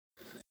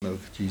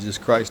of Jesus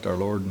Christ, our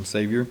Lord and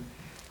Savior,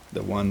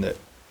 the one that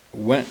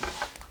went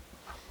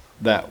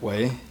that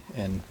way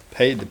and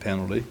paid the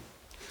penalty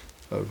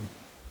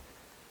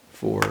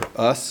for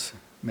us,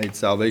 made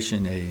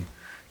salvation a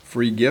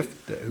free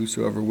gift that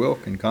whosoever will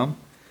can come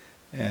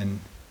and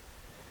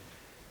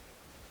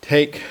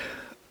take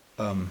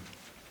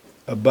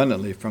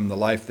abundantly from the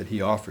life that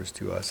he offers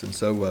to us. And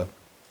so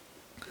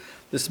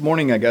this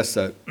morning, I guess,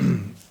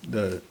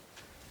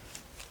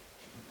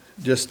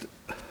 just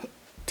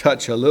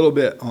touch a little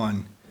bit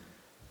on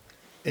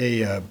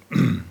a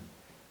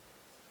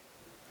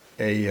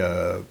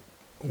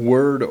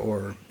word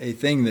or a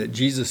thing that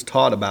Jesus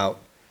taught about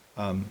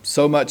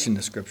so much in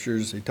the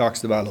scriptures. He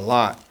talks about a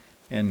lot,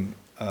 and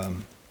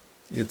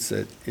it's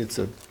a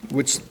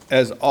which,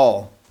 as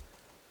all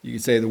you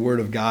could say the word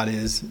of God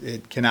is,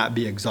 it cannot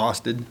be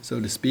exhausted,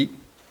 so to speak.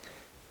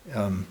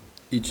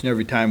 Each and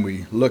every time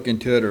we look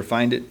into it or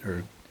find it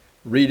or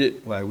read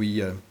it, why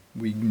we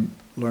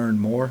learn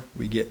more,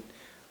 we get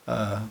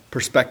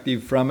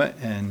perspective from it,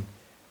 and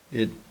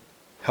it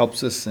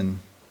helps us and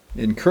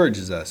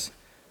encourages us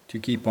to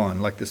keep on.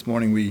 Like this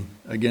morning, we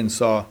again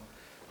saw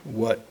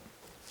what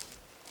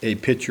a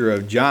picture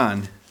of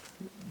John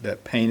that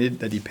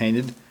he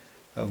painted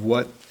of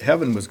what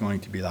heaven was going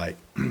to be like.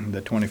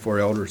 The 24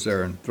 elders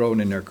there and throwing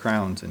in their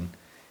crowns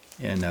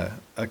and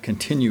a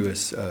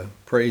continuous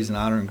praise and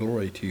honor and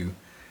glory to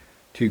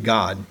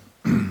God.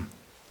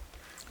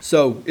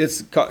 So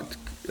it's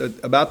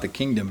about the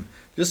kingdom.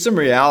 Just some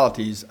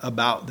realities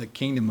about the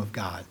kingdom of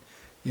God.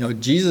 You know,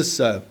 Jesus,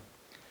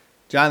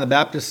 John the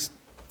Baptist,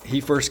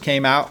 he first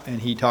came out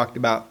and he talked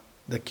about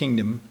the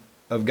kingdom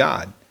of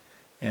God.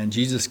 And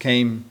Jesus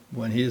came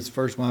when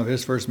one of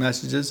his first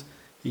messages,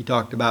 he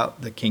talked about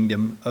the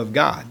kingdom of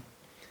God.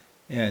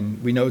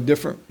 And we know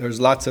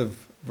there's lots of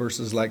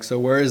verses like, so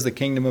where is the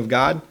kingdom of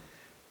God?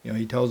 You know,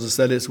 he tells us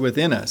that it's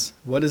within us.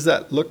 What does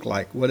that look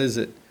like? What is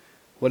it?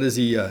 What does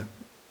he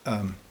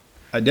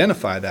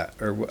identify that?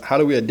 Or how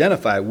do we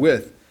identify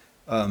with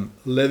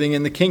living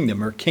in the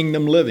kingdom or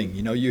kingdom living?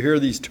 You know, you hear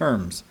these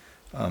terms.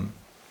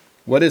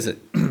 What is it?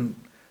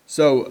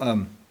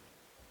 So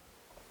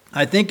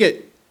I think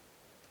it,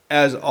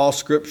 as all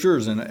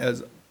scriptures and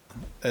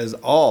as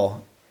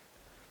all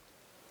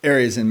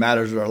areas and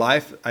matters of our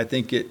life, I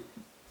think it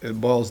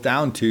boils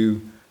down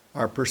to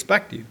our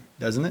perspective,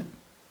 doesn't it?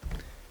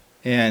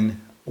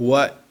 And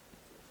what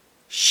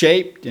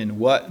shaped and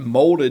what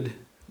molded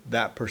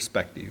that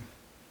perspective.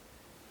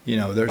 You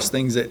know, there's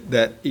things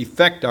that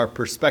affect our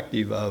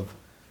perspective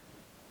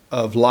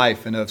of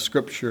life and of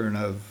scripture and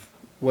of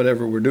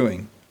whatever we're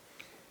doing.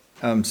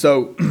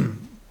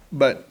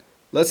 But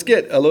let's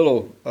get a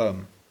little,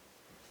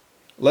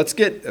 let's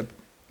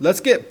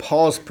get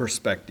Paul's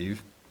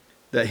perspective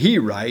that he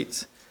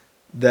writes,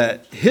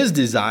 that his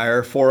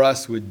desire for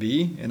us would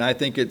be, and I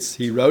think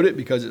he wrote it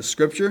because it's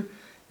scripture,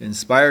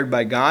 inspired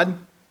by God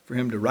for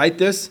him to write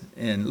this.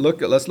 And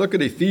let's look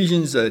at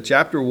Ephesians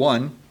chapter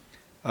 1,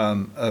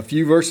 a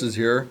few verses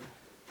here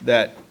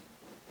that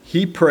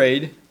he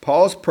prayed.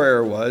 Paul's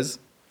prayer was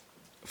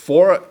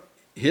for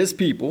his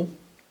people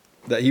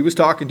that he was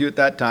talking to at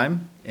that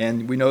time,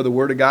 and we know the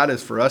word of God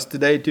is for us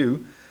today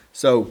too.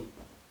 So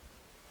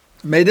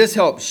may this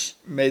help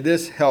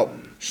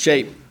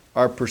shape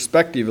our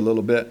perspective a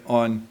little bit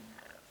on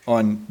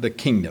the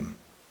kingdom.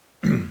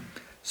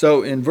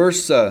 So in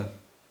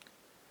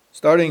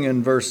starting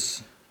in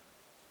verse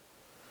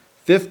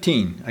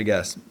 15, I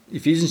guess,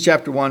 Ephesians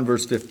chapter 1,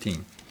 verse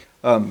 15.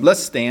 Let's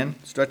stand,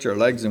 stretch our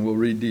legs, and we'll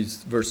read these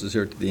verses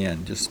here to the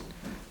end. Just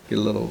get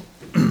a little,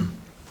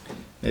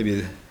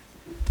 maybe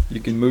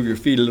you can move your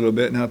feet a little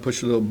bit, and I'll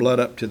push a little blood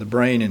up to the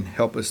brain and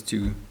help us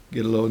to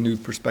get a little new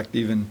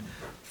perspective and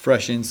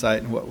fresh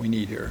insight in what we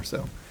need here.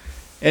 So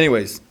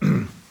anyways,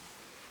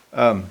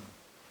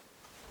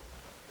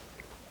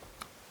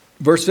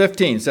 verse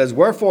 15 says,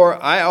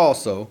 wherefore I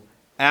also,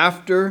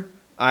 after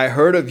I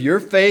heard of your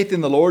faith in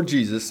the Lord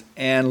Jesus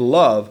and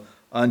love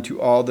unto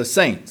all the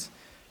saints.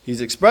 He's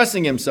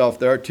expressing himself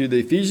there to the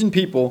Ephesian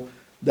people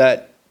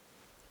that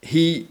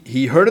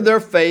he heard of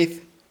their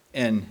faith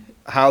and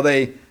how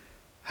they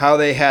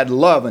had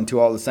love unto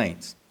all the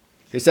saints.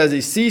 He says,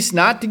 he ceased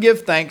not to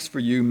give thanks for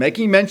you,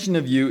 making mention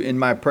of you in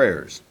my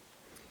prayers.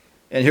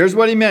 And here's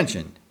what he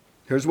mentioned.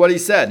 Here's what he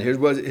said. Here's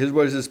what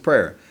his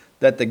prayer.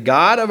 That the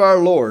God of our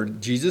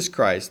Lord Jesus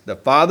Christ, the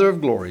Father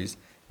of glories,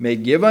 may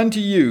give unto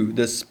you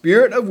the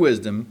spirit of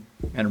wisdom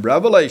and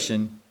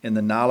revelation in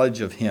the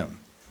knowledge of him.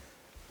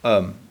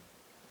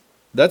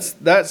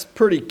 That's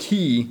pretty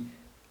key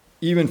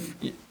even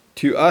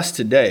to us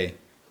today,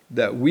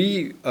 that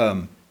we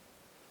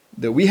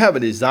have a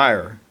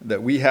desire,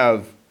 that we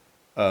have,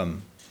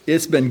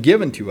 it's been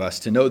given to us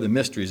to know the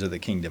mysteries of the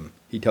kingdom.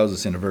 He tells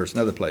us in a verse,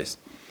 another place.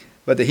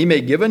 But that he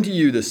may give unto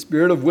you the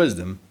spirit of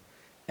wisdom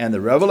and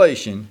the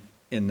revelation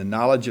in the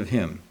knowledge of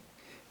him.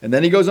 And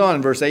then he goes on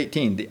in verse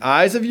 18, the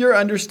eyes of your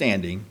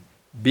understanding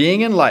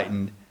being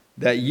enlightened,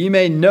 that ye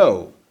may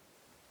know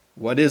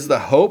what is the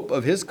hope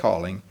of his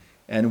calling,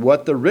 and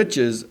what the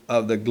riches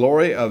of the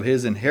glory of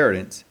his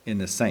inheritance in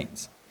the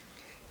saints,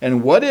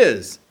 and what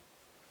is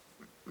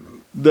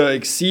the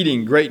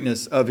exceeding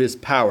greatness of his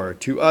power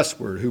to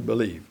usward who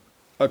believe,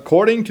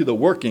 according to the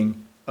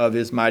working of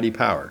his mighty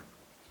power.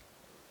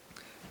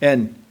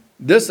 And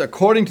this,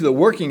 according to the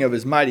working of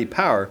his mighty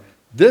power,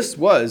 this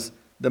was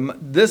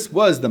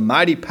the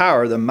mighty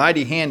power, the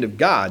mighty hand of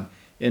God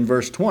in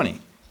verse 20,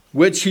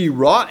 which he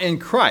wrought in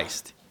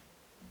Christ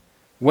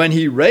when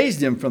he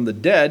raised him from the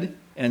dead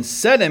and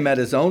set him at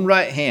his own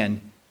right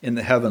hand in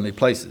the heavenly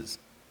places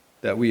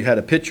that we had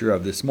a picture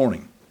of this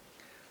morning.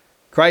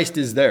 Christ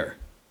is there.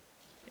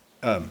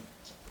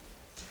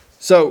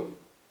 So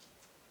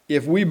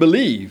if we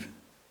believe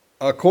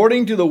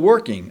according to the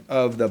working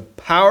of the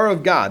power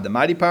of God, the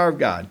mighty power of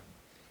God,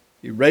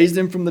 he raised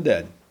him from the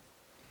dead.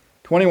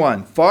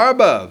 21, far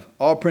above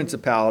all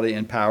principality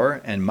and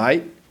power and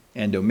might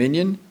and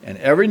dominion and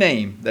every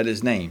name that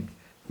is named,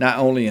 not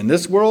only in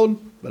this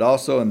world, but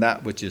also in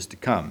that which is to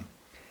come.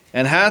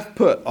 And hath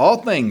put all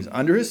things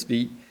under his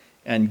feet,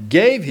 and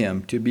gave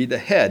him to be the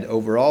head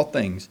over all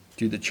things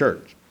to the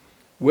church,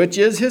 which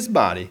is his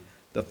body,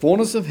 the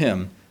fullness of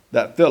him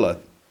that filleth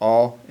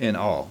all in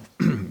all.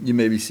 You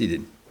may be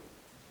seated.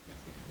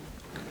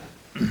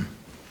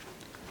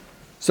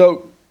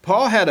 So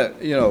Paul had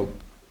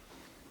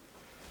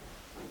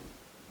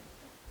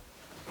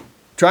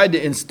tried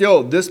to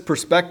instill this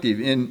perspective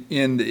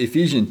in the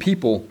Ephesian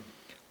people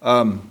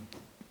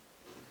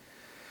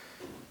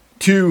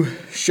to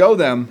show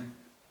them,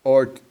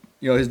 or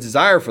his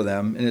desire for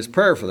them and his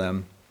prayer for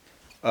them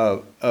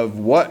of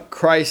what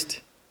Christ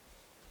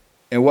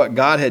and what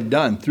God had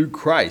done through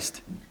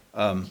Christ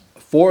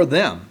for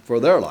them,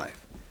 for their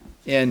life,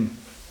 and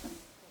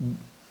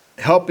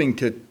helping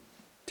to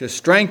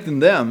strengthen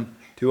them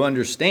to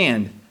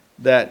understand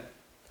that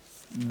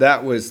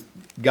that was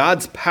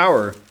God's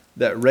power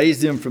that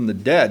raised him from the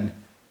dead,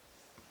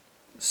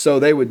 so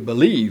they would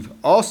believe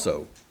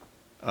also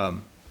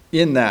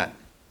in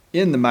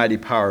the mighty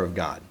power of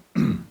God.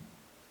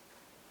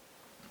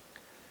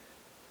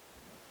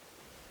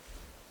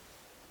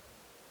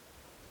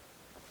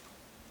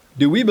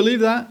 Do we believe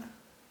that?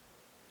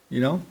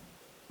 I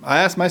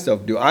ask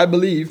myself, do I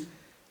believe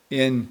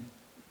in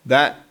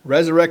that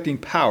resurrecting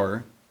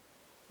power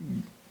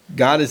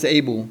God is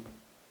able,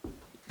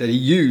 that he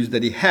used,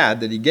 that he had,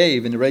 that he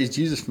gave, and to raise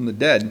Jesus from the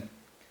dead,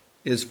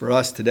 is for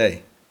us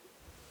today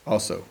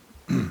also.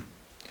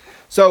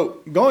 So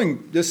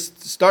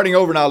just starting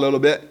over now a little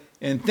bit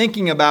and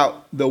thinking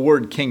about the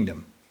word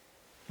kingdom,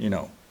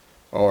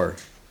 or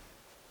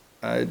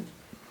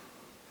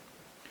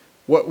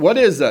what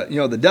is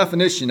the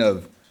definition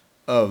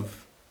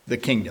of the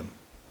kingdom?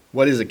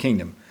 What is a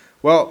kingdom?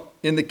 Well,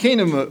 in the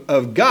kingdom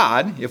of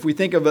God, if we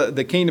think of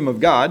the kingdom of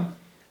God,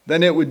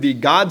 then it would be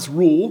God's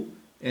rule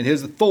and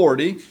his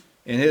authority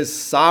and his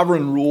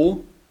sovereign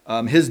rule,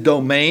 his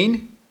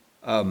domain,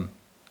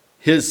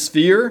 his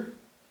sphere,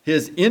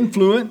 his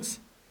influence.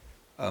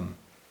 And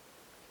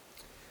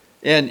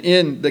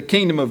in the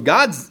kingdom of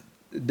God's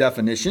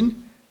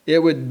definition, it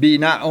would be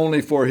not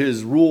only for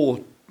his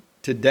rule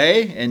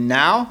today and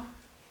now,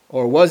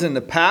 or was in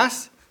the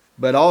past,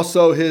 but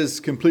also his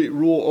complete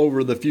rule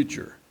over the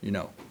future.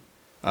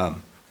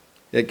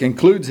 It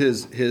concludes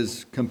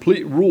his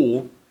complete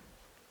rule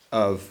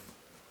of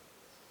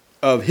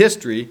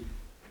history,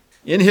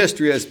 in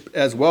history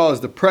as well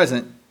as the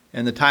present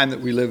and the time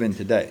that we live in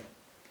today.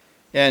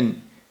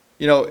 And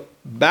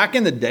back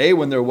in the day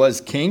when there was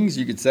kings,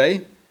 you could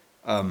say,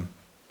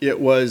 it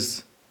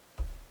was,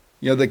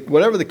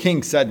 whatever the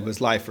king said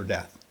was life or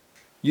death.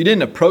 You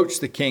didn't approach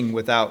the king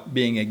without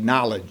being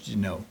acknowledged.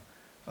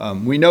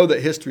 We know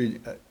that history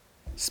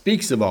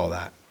speaks of all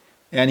that,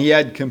 and he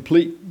had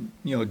complete,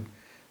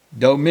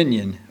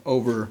 dominion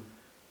over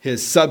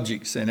his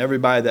subjects and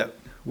everybody that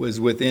was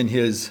within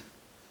his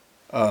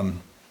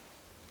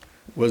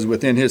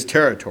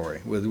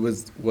territory,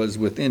 was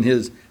within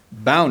his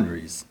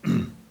boundaries.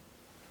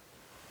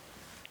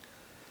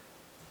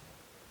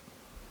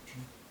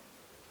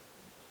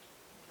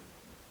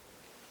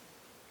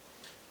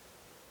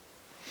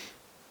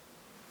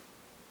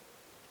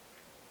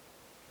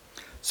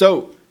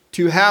 So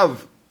to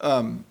have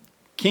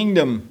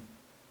kingdom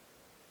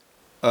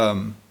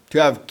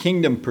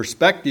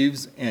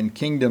perspectives and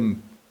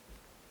kingdom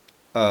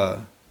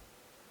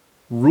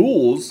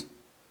rules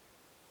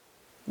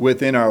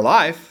within our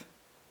life,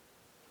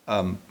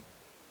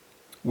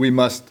 we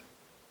must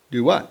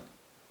do what?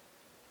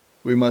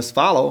 We must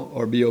follow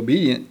or be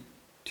obedient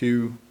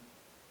to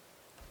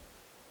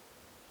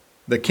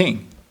the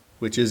King,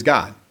 which is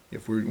God.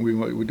 If we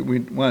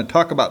want to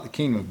talk about the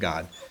kingdom of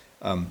God.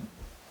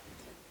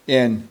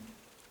 And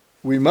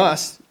we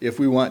must, if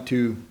we want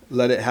to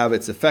let it have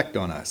its effect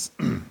on us.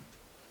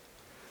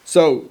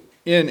 So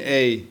in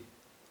a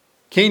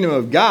kingdom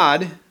of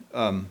God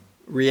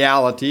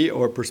reality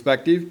or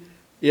perspective,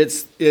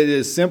 it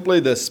is simply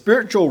the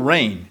spiritual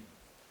reign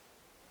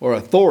or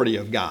authority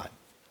of God.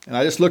 And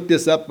I just looked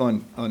this up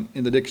in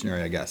the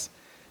dictionary, I guess.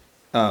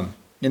 And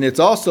it's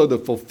also the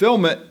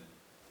fulfillment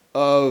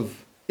on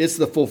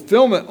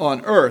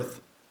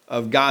earth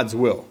of God's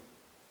will.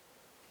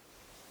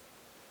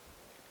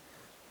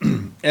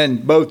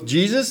 And both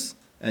Jesus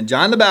And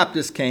John the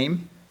Baptist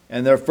came,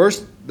 and the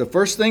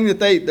first thing that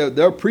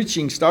their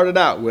preaching started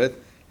out with,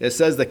 it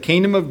says the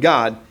kingdom of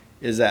God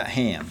is at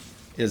hand.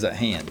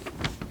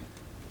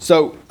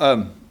 So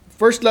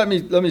first, let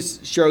me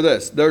share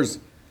this.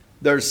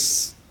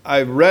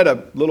 I read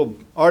a little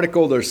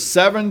article. There's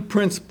 7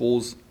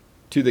 principles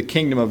to the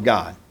kingdom of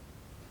God,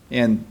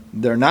 and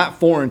they're not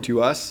foreign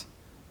to us,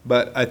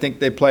 but I think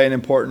they play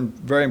an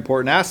very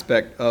important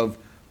aspect of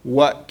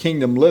what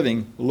kingdom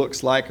living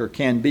looks like or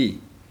can be.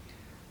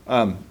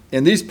 And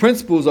these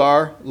principles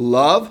are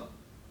love,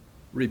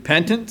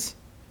 repentance,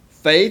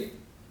 faith,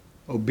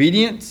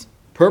 obedience,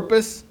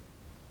 purpose,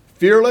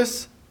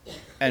 fearless,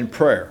 and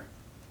prayer.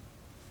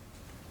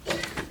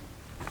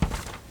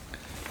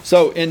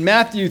 So in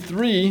Matthew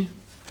 3,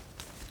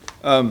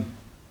 in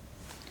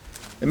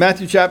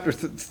Matthew chapter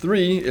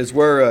 3 is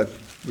where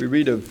we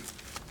read of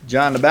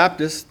John the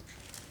Baptist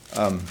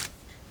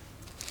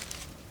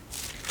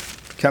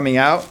coming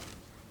out,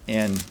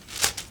 and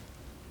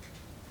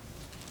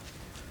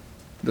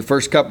the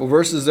first couple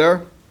verses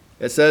there,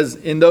 it says,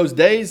 "In those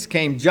days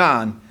came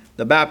John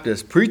the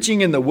Baptist, preaching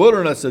in the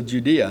wilderness of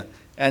Judea,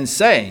 and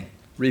saying,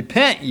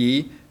 Repent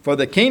ye, for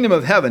the kingdom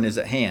of heaven is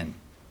at hand.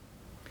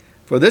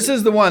 For this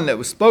is the one that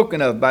was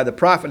spoken of by the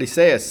prophet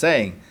Isaiah,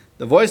 saying,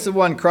 The voice of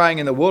one crying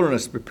in the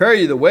wilderness, Prepare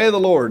ye the way of the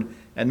Lord,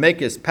 and make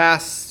his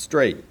paths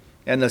straight.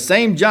 And the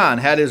same John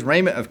had his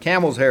raiment of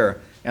camel's hair,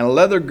 and a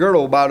leather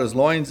girdle about his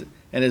loins,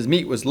 and his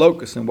meat was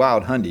locusts and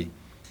wild honey.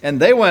 And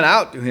they went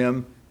out to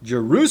him,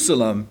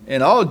 Jerusalem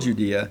and all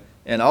Judea,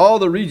 and all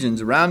the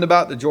regions round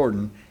about the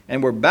Jordan,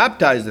 and were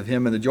baptized of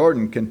him in the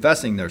Jordan,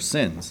 confessing their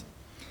sins."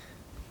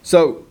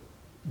 So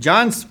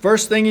John's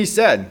first thing he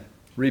said,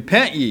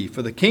 "Repent ye,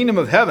 for the kingdom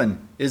of heaven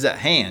is at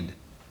hand."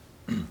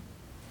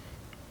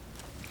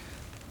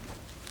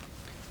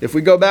 If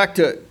we go back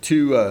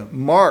to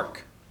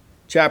Mark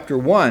chapter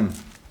 1,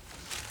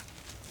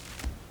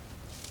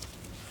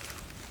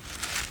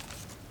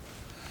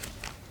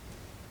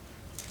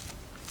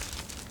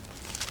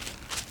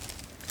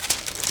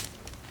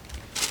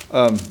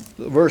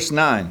 verse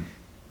 9.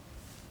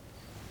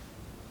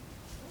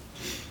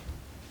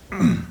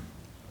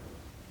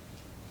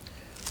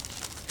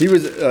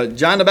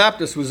 John the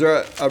Baptist was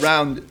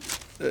around,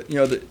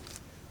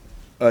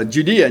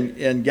 Judea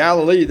and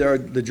Galilee, there,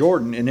 the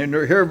Jordan. And in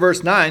here,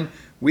 verse 9,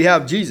 we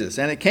have Jesus.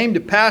 "And it came to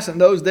pass in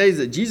those days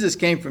that Jesus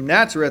came from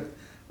Nazareth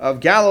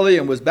of Galilee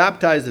and was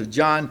baptized of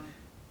John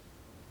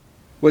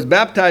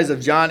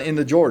in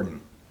the Jordan.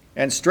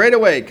 And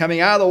straightway,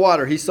 coming out of the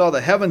water, he saw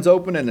the heavens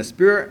open and the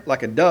Spirit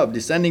like a dove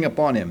descending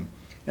upon him.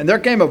 And there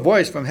came a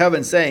voice from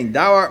heaven saying,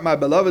 Thou art my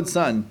beloved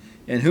Son,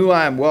 in whom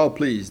I am well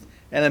pleased.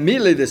 And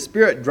immediately the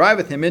Spirit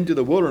driveth him into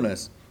the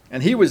wilderness.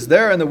 And he was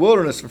there in the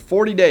wilderness for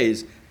 40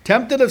 days,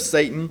 tempted of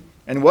Satan,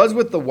 and was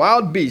with the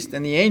wild beast,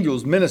 and the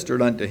angels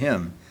ministered unto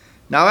him.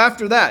 Now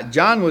after that,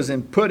 John was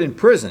put in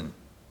prison.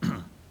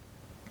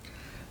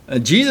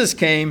 Jesus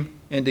came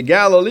into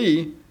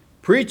Galilee,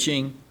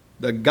 preaching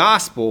the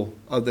gospel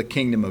of the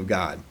kingdom of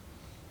God."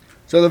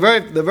 So the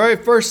very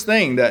first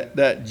thing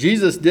that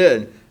Jesus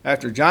did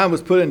after John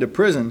was put into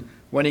prison,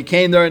 when he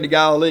came there into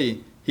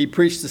Galilee, he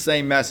preached the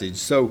same message.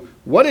 So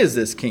what is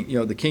this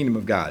the kingdom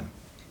of God?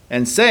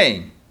 And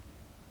saying,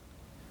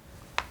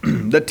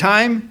 "The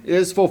time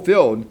is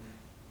fulfilled,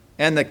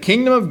 and the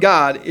kingdom of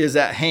God is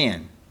at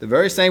hand." The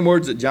very same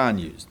words that John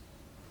used.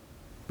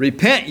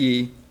 "Repent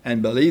ye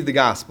and believe the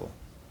gospel."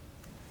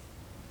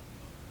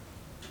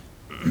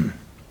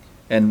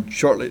 And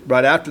shortly,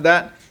 right after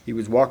that, he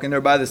was walking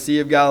there by the Sea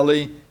of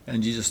Galilee,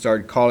 and Jesus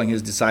started calling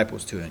his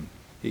disciples to him.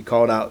 He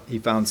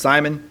found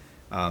Simon,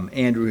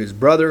 Andrew his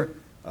brother,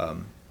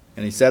 and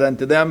he said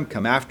unto them,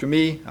 "Come after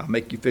me, I'll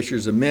make you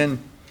fishers of men."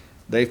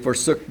 They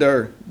forsook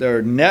their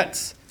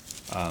nets.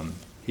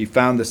 He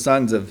found the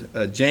sons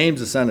of James,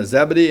 the son of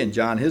Zebedee, and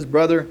John his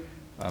brother.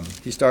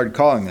 He started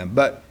calling them.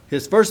 But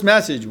his first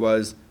message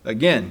was,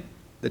 again,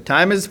 the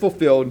time is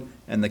fulfilled,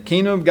 and the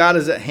kingdom of God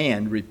is at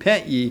hand.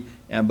 Repent ye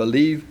and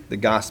believe the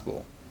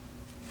gospel.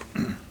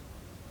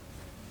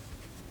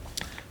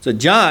 So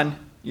John,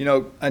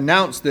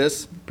 announced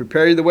this,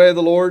 prepare ye the way of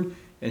the Lord,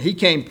 and he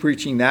came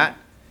preaching that.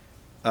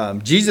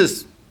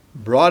 Jesus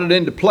brought it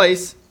into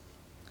place.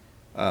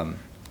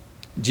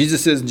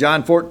 Jesus in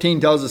John 14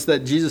 tells us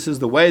that Jesus is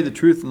the way, the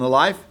truth, and the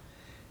life,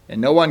 and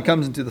no one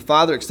comes into the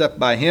Father except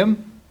by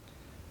him.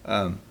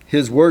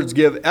 His words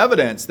give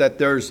evidence that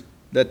there's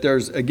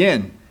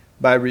again,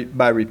 by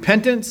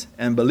repentance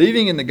and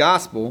believing in the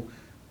gospel,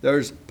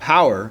 there's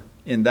power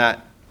in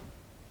that,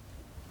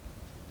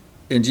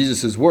 in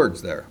Jesus'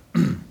 words there.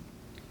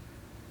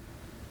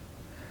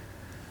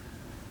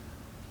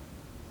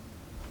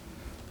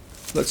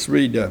 Let's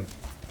read.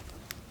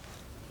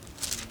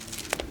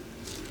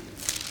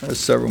 There's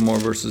several more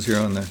verses here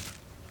on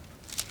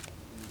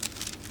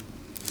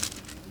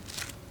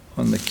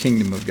the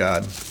kingdom of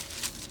God.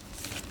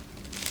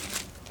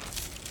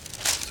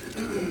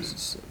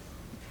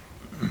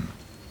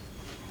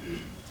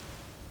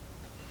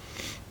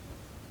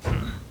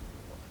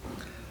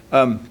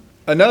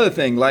 Another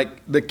thing, like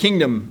the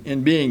kingdom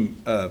in being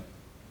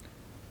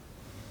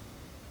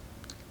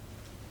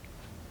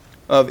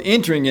of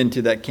entering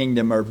into that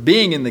kingdom or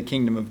being in the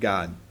kingdom of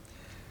God.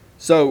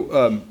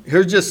 So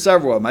here's just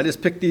several of them. I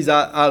just picked these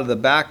out of the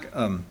back.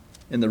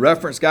 In the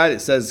reference guide, it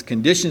says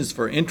conditions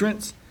for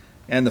entrance.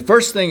 And the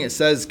first thing it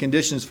says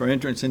conditions for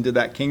entrance into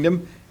that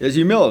kingdom is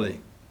humility.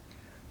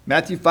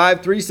 Matthew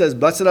 5:3 says,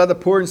 "Blessed are the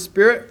poor in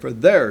spirit, for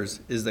theirs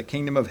is the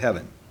kingdom of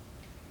heaven."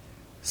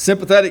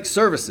 Sympathetic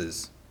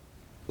services,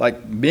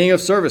 like being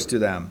of service to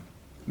them.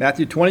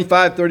 Matthew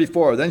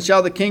 25:34, "Then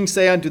shall the king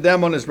say unto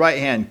them on his right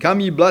hand, Come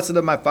ye blessed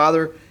of my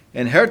Father,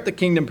 inherit the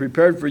kingdom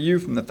prepared for you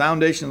from the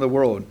foundation of the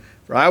world.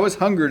 For I was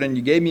hungered, and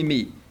you gave me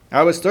meat.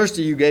 I was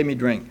thirsty, you gave me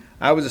drink.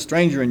 I was a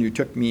stranger, and you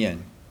took me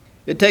in."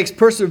 It takes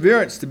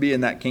perseverance to be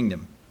in that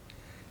kingdom.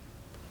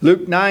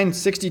 Luke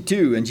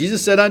 9:62, "And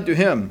Jesus said unto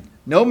him,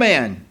 No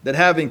man that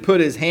having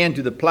put his hand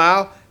to the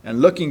plow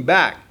and looking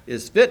back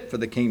is fit for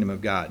the kingdom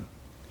of God."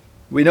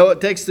 We know it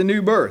takes the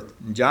new birth.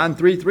 In John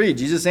 3:3,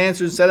 Jesus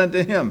answered and said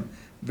unto him,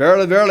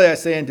 Verily, verily, I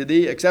say unto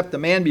thee, except a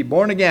man be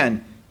born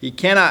again, he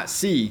cannot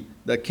see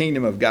the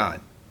kingdom of God.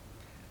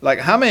 Like,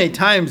 how many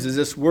times is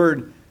this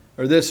word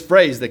or this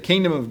phrase, the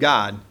kingdom of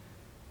God,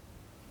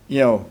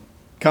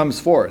 comes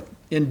forth?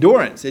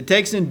 Endurance. It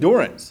takes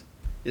endurance.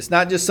 It's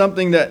not just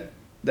something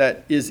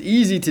that is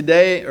easy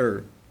today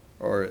or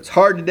it's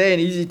hard today and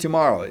easy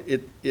tomorrow.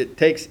 It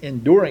takes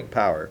enduring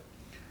power.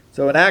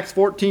 So in Acts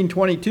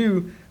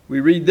 14:22, we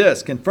read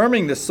this,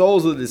 "Confirming the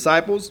souls of the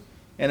disciples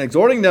and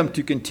exhorting them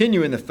to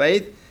continue in the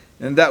faith,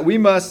 and that we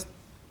must,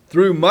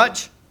 through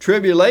much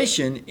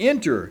tribulation,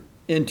 enter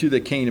into the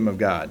kingdom of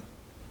God."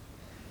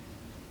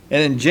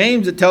 And in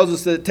James, it tells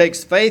us that it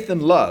takes faith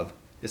and love.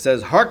 It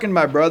says, "Hearken,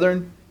 my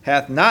brethren,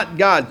 hath not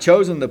God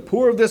chosen the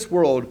poor of this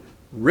world,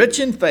 rich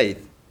in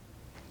faith,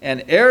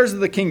 and heirs of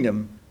the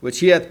kingdom,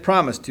 which he hath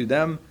promised to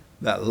them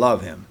that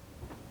love him?"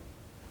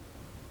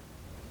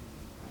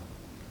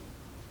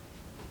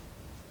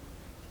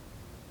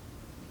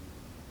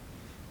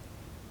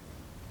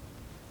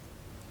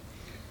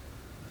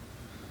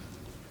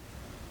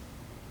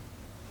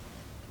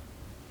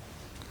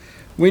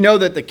 We know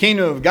that the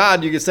kingdom of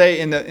God, you could say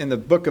in the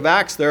book of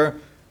Acts there,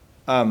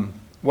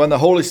 when the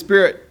Holy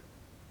Spirit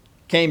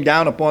came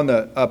down upon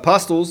the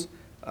apostles,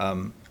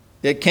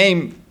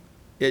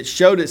 it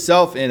showed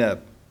itself in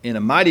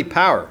a mighty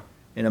power,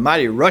 in a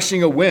mighty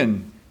rushing of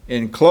wind,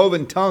 in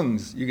cloven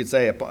tongues, you could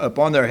say,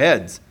 upon their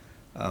heads.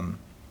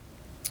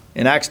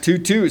 In Acts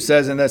 2:2 it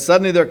says, "And then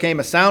suddenly there came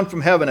a sound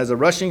from heaven as a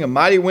rushing of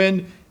mighty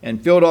wind,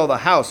 and filled all the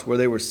house where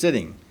they were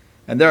sitting.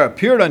 And there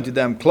appeared unto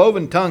them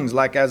cloven tongues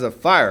like as of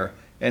fire,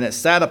 and it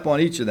sat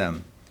upon each of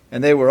them.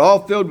 And they were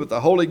all filled with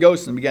the Holy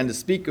Ghost, and began to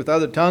speak with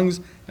other tongues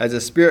as the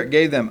Spirit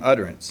gave them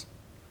utterance."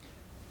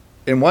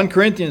 In 1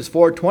 Corinthians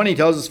 4:20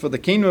 tells us, "For the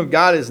kingdom of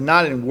God is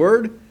not in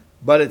word,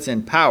 but it's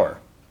in power."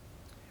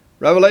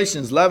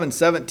 Revelations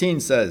 11:17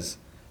 says,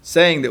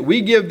 saying that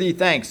we give thee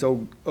thanks,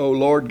 O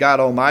Lord God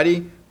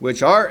Almighty,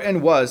 which art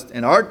and wast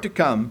and art to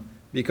come,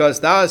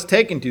 because thou hast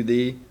taken to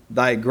thee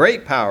thy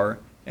great power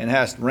and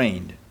hast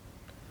reigned.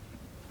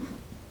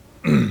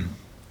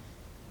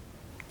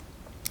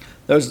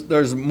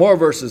 There's more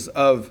verses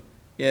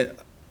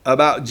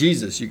about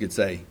Jesus, you could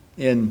say,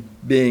 in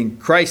being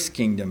Christ's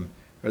kingdom,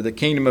 or the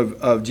kingdom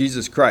of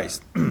Jesus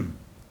Christ. In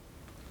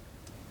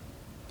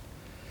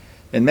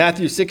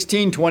Matthew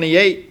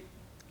 16:28,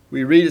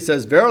 we read, it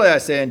says, "Verily I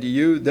say unto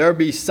you, there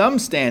be some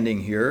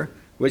standing here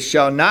which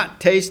shall not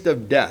taste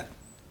of death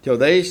till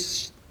they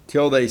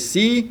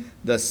see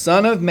the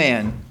Son of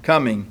Man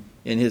coming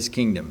in his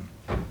kingdom."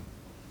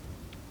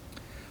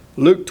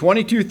 Luke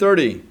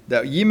 22:30,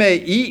 "That ye may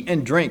eat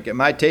and drink at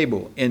my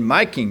table in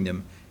my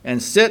kingdom,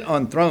 and sit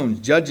on thrones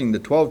judging the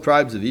 12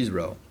 tribes of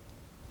Israel."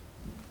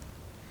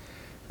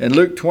 In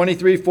Luke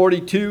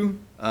 23:42,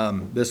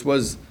 this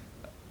was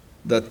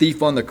the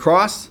thief on the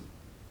cross.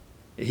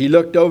 He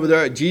looked over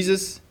there at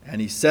Jesus,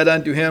 and he said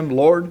unto him,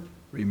 "Lord,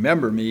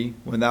 remember me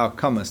when thou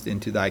comest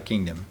into thy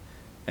kingdom."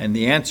 And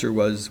the answer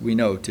was, we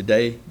know,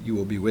 "Today you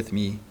will be with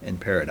me in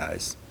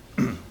paradise."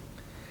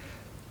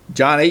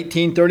 John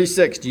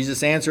 18:36,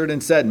 Jesus answered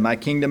and said, "My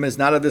kingdom is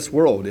not of this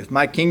world. If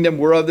my kingdom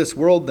were of this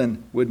world,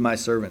 then would my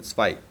servants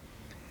fight,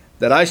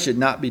 that I should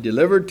not be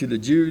delivered to the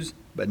Jews,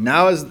 but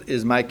now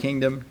is my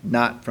kingdom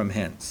not from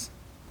hence."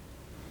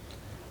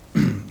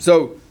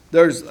 So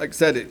there's, like I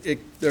said,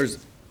 there's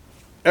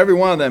every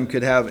one of them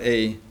could have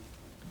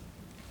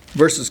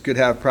verses could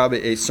have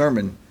probably a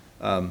sermon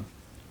on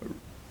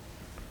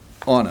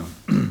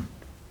them.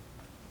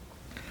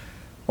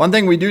 One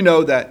thing we do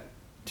know that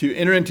to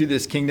enter into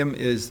this kingdom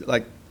is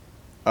like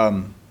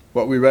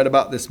what we read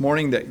about this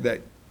morning,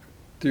 that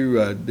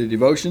through the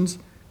devotions,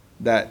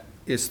 that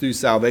it's through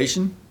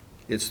salvation,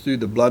 it's through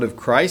the blood of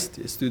Christ,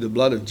 it's through the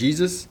blood of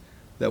Jesus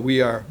that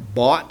we are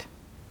bought,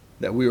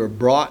 that we were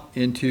brought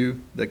into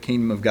the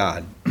kingdom of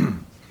God.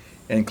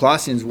 And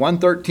Colossians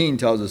 1:13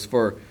 tells us,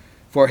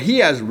 For he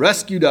has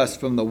rescued us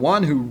from the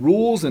one who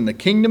rules in the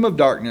kingdom of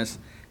darkness,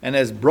 and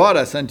has brought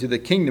us unto the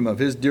kingdom of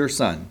his dear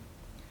Son.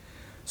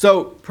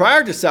 So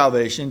prior to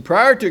salvation,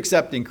 prior to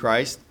accepting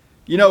Christ,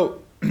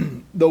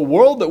 the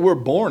world that we're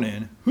born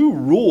in, who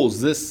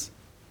rules this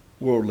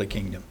worldly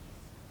kingdom?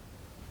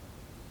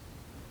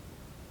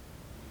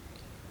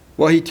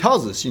 Well, he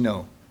tells us,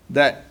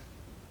 that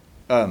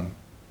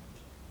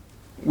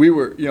we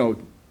were,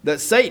 that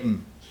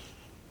Satan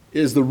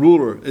is the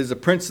ruler, is the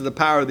prince of the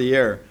power of the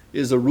air,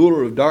 is the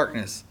ruler of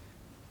darkness.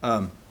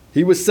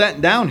 He was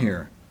sent down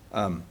here.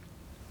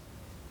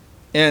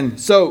 And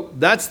so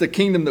that's the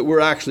kingdom that we're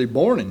actually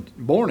born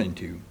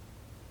into.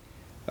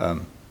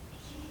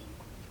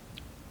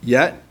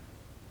 Yet,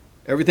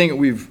 everything that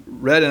we've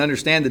read and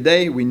understand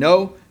today, we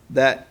know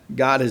that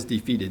God has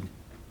defeated,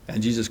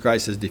 and Jesus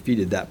Christ has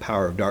defeated that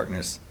power of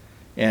darkness.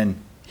 And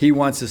he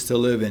wants us to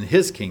live in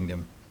his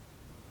kingdom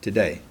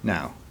today,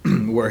 now,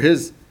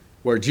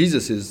 where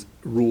Jesus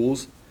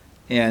rules,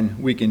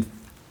 and we can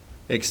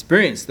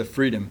experience the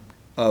freedom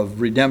of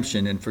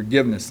redemption and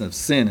forgiveness of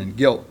sin and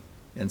guilt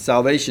and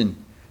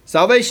salvation.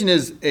 Salvation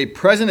is a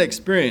present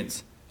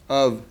experience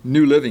of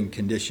new living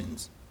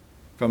conditions,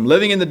 from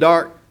living in the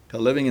dark to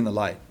living in the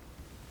light.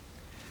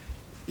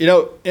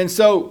 And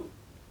so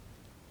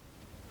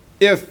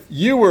if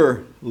you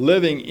were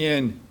living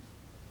in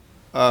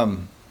I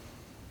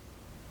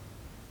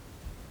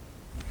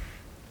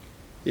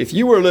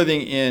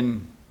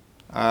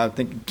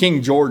think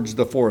King George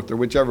IV, or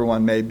whichever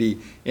one may be,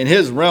 in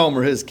his realm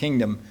or his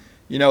kingdom,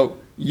 what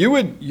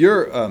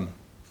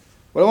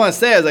I want to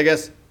say is, I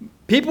guess,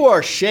 people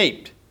are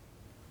shaped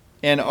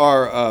and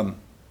are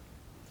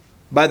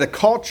by the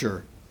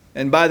culture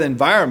and by the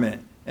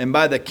environment and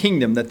by the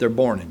kingdom that they're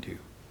born into.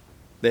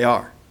 They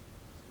are.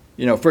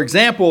 For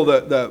example,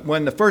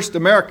 when the first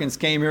Americans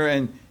came here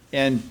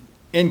and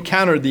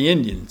encountered the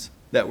Indians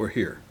that were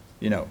here,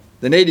 the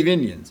native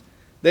Indians,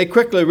 they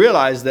quickly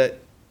realized that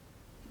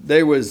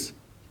they was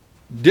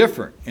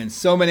different in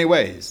so many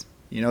ways.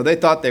 They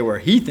thought they were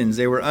heathens,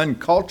 they were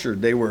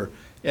uncultured,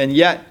 and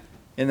yet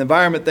in the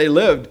environment they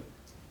lived,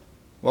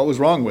 what was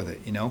wrong with it?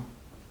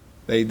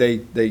 Their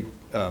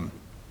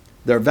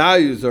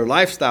values, their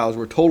lifestyles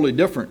were totally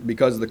different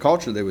because of the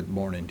culture they were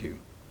born into.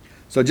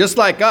 So just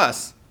like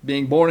us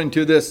being born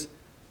into this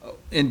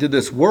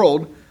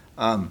world,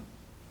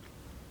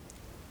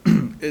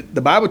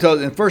 the Bible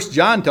tells, and 1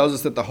 John tells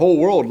us that the whole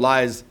world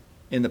lies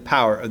in the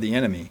power of the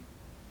enemy.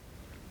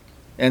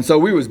 And so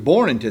we was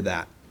born into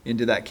that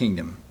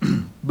kingdom.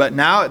 But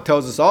now it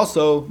tells us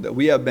also that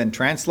we have been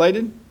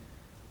translated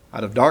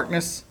out of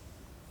darkness,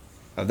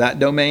 of that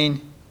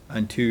domain,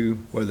 unto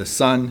where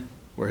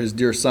his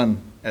dear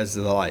Son as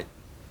the light.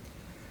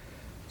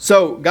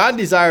 So God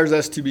desires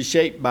us to be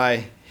shaped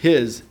by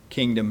his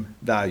kingdom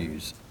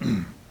values.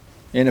 And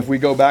if we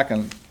go back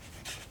and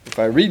if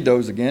I read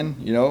those again,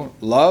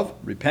 love,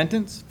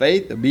 repentance,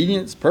 faith,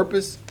 obedience,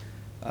 purpose,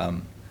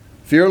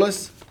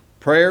 fearless,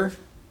 prayer,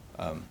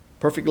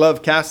 perfect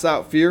love casts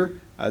out fear.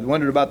 I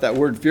wondered about that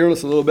word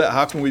fearless a little bit.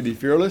 How can we be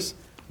fearless?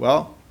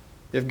 Well,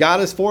 if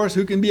God is for us,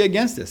 who can be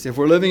against us? If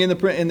we're living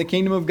in the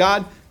kingdom of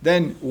God,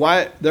 then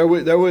why there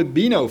would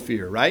be no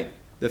fear, right?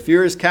 The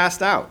fear is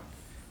cast out,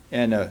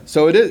 and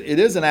so it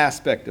is an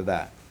aspect of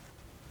that.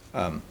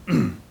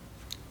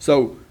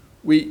 So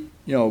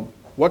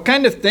what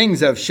kind of things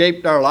have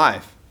shaped our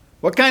life?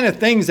 What kind of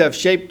things have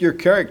shaped your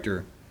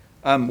character?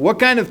 What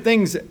kind of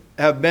things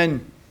have made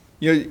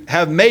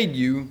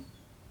you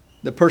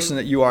the person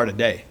that you are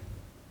today?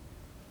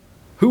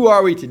 Who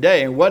are we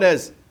today, and what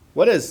has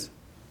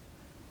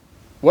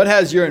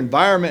your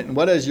environment, and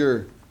what is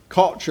your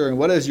culture, and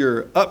what is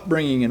your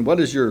upbringing, and what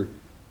is your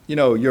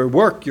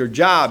work, your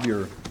job,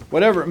 your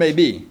whatever it may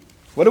be?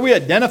 What do we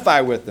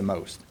identify with the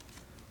most?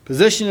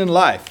 Position in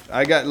life.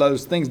 I got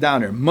those things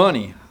down there.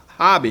 Money,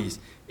 hobbies,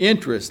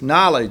 interests,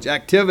 knowledge,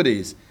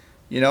 activities.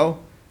 What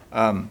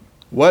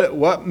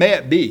may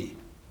it be?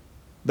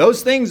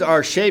 Those things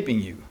are shaping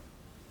you.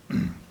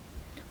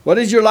 What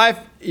does your life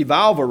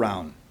evolve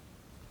around?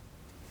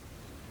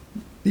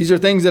 These are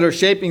things that are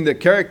shaping the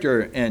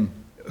character and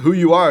who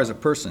you are as a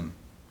person.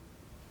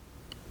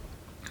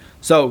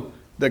 So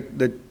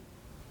the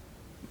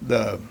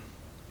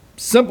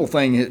simple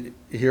thing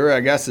here, I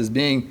guess, is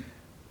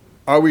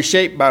are we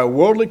shaped by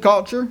worldly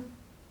culture,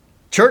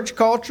 church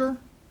culture?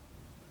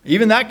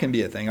 Even that can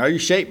be a thing. Are you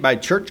shaped by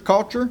church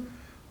culture?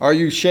 Are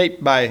you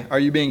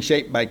being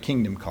shaped by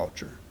kingdom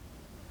culture?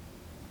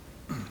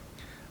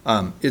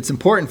 It's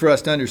important for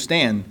us to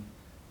understand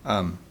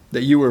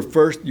that you were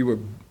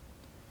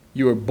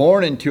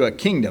born into a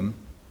kingdom,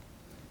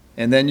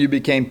 and then you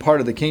became part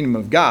of the kingdom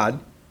of God,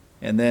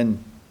 and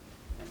then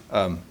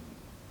and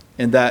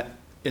that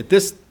at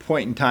this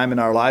point in time in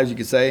our lives, you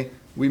could say,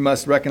 we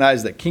must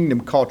recognize that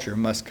kingdom culture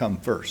must come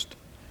first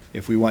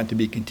if we want to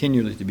be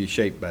continually to be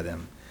shaped by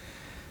them.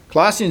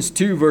 Colossians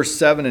 2, verse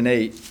 7 and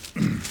 8.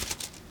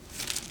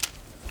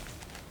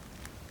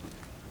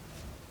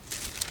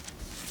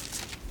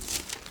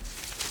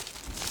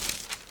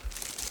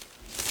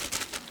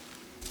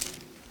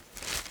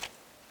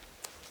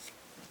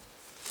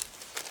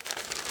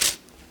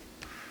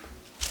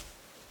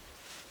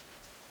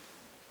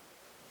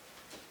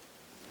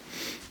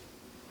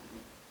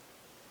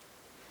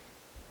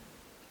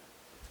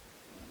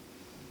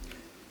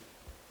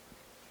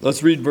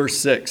 Let's read verse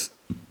 6.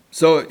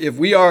 So if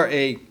we are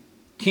a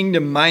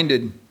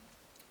kingdom-minded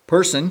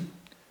person,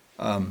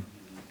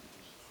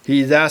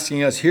 he's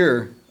asking us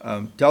here,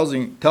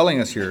 telling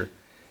us here,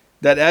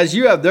 that as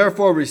you have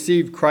therefore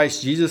received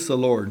Christ Jesus the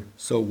Lord,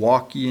 so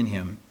walk ye in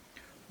him,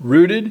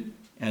 rooted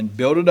and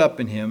builded up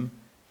in him,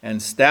 and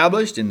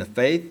established in the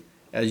faith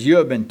as you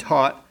have been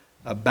taught,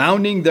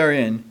 abounding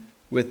therein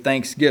with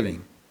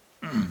thanksgiving.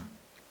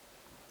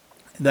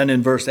 Then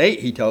in verse 8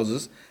 he tells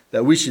us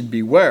that we should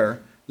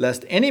beware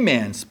lest any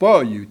man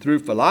spoil you through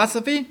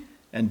philosophy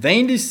and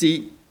vain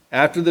deceit,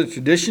 after the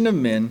tradition of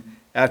men,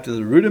 after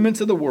the rudiments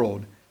of the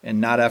world,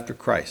 and not after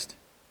Christ.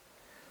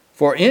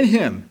 For in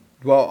him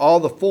dwell all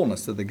the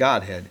fullness of the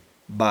Godhead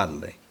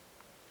bodily.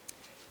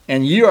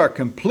 And ye are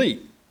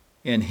complete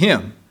in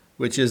him,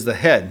 which is the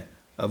head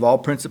of all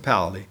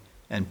principality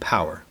and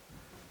power.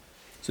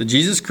 So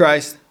Jesus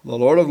Christ, the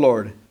Lord of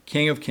Lords,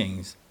 King of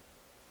Kings,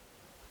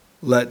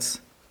 let's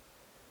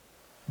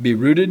be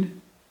rooted,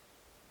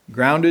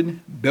 grounded,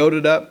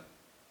 builded up,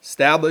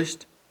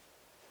 established,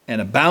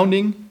 and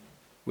abounding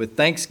with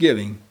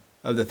thanksgiving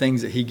of the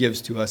things that he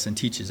gives to us and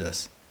teaches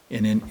us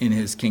in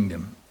his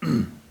kingdom.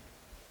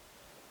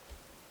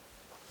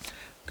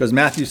 Because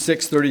Matthew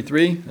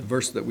 6:33, a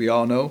verse that we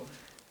all know,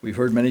 we've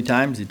heard many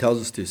times, he tells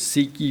us to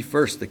seek ye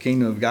first the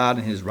kingdom of God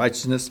and his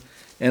righteousness,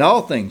 and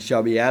all things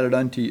shall be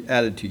added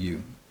to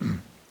you.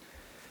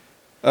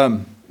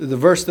 The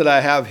verse that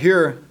I have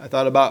here, I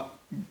thought about,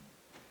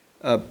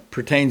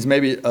 pertains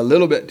maybe a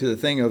little bit to the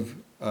thing of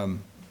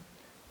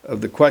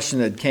the question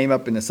that came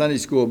up in the Sunday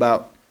school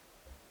about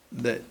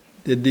that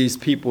did these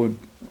people,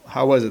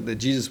 how was it that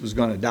Jesus was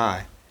going to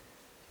die?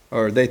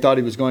 Or they thought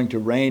he was going to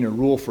reign or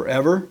rule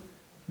forever.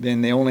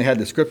 Then they only had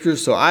the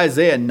scriptures. So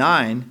Isaiah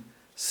 9,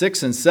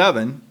 6 and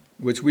 7,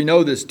 which we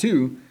know this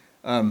too,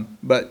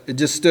 but it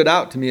just stood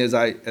out to me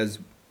as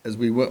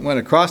we went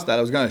across that.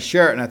 I was going to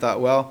share it, and I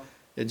thought, well,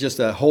 it's just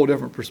a whole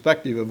different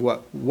perspective of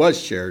what was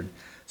shared.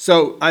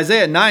 So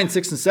Isaiah 9,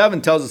 6 and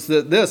 7 tells us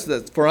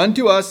that for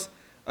unto us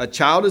a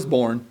child is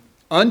born,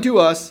 unto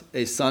us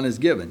a son is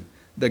given.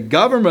 The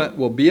government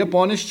will be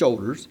upon his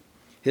shoulders.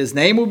 His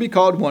name will be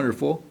called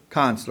Wonderful,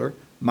 Counselor,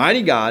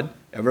 Mighty God,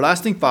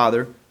 Everlasting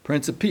Father,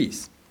 Prince of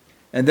Peace.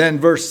 And then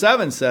verse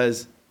 7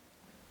 says,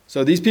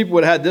 so these people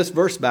would have had this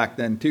verse back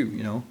then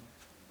too,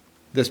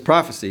 this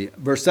prophecy.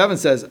 Verse 7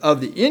 says,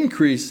 of the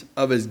increase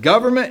of his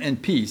government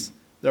and peace,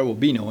 there will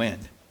be no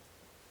end.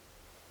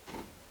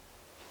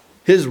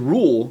 His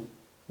rule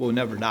will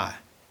never die.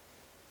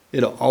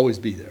 It'll always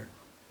be there.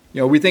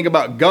 We think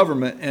about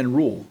government and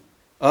rule.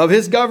 Of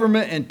his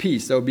government and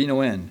peace, there will be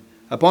no end.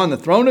 Upon the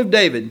throne of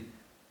David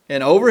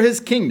and over his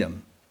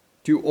kingdom,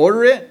 to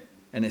order it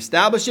and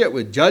establish it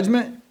with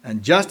judgment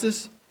and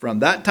justice from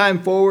that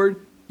time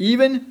forward,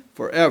 even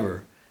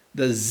forever.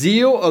 The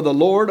zeal of the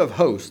Lord of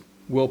hosts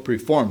will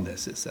perform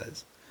this, it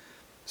says.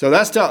 So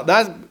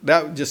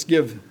that just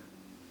give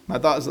my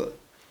thoughts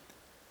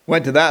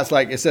went to that. It's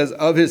like it says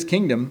of his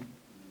kingdom,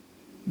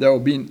 there will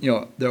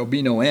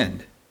be no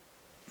end.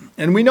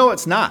 And we know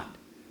it's not.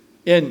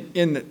 In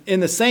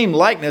the same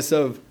likeness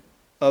of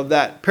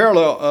that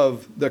parallel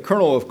of the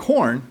kernel of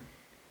corn,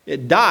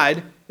 it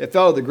died, it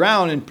fell to the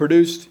ground and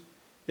produced.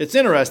 It's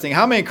interesting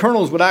how many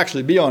kernels would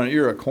actually be on an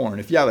ear of corn.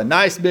 If you have a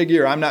nice big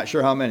ear, I'm not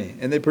sure how many,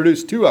 and they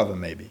produce 2 of them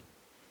maybe.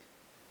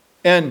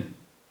 And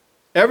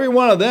every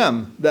one of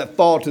them that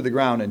fall to the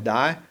ground and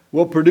die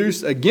will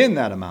produce again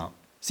that amount.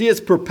 See, it's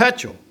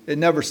perpetual. It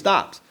never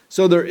stops.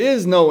 So there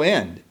is no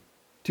end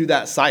to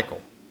that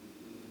cycle.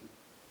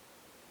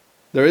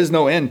 There is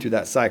no end to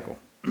that cycle.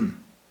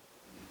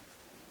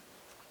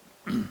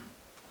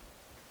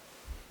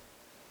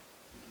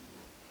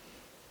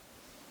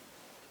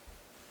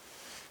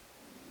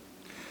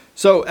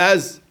 So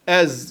as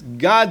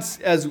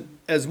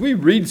we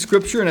read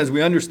Scripture and as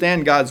we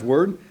understand God's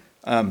Word,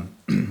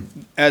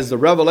 as the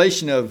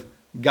revelation of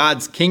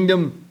God's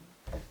kingdom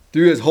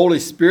through His Holy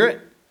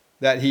Spirit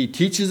that He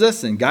teaches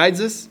us and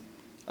guides us,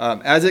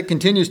 as it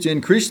continues to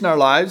increase in our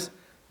lives,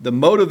 the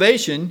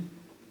motivation,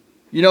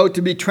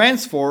 to be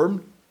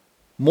transformed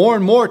more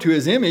and more to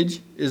His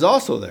image is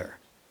also there.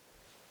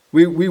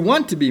 We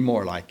want to be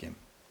more like Him.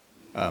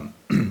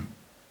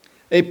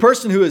 A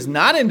person who is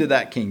not into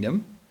that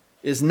kingdom,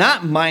 is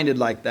not minded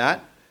like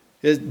that,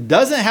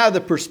 doesn't have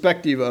the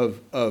perspective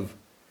of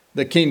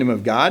the kingdom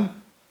of God,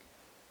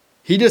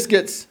 he just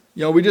gets,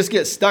 we just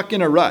get stuck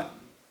in a rut.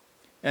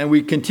 And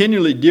we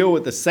continually deal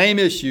with the same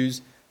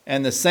issues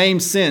and the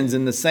same sins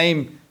and the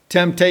same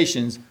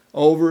temptations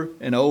over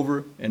and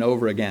over and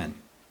over again.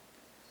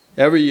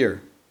 Every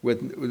year.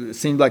 It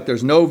seems like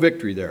there's no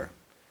victory there.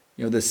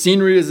 The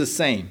scenery is the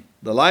same.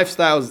 The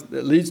lifestyle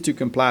that leads to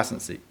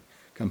complacency,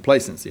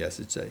 I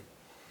should say.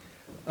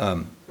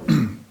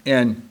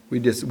 And we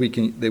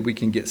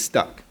can get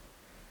stuck.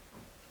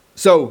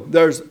 So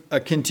there's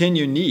a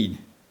continued need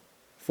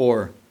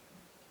for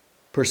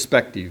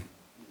perspective,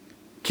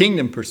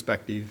 kingdom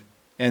perspective,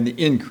 and the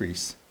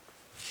increase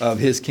of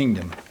His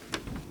kingdom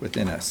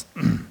within us.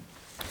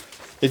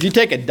 If you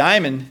take a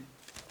diamond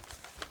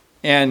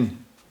and,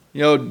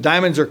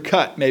 diamonds are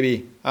cut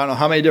maybe, I don't know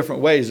how many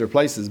different ways or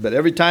places, but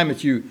every time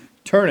that you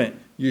turn it,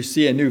 you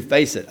see a new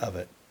facet of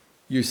it.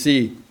 You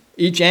see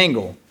each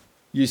angle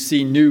you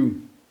see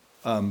new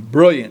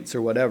brilliance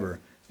or whatever.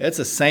 It's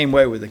the same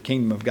way with the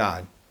kingdom of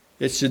God.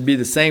 It should be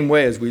the same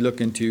way as we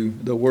look into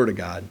the Word of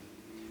God.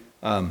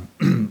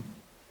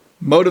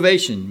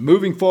 Motivation,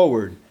 moving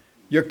forward.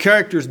 Your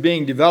character is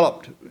being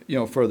developed,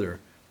 further.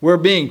 We're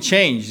being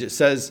changed. It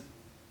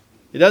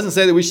doesn't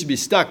say that we should be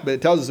stuck, but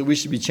it tells us that we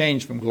should be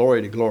changed from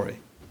glory to glory.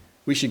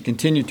 We should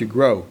continue to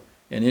grow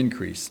and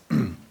increase.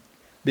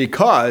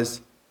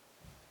 Because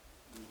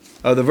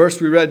of the verse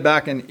we read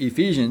back in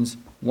Ephesians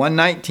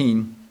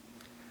 1:19,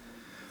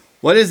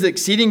 what is the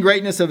exceeding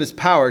greatness of his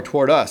power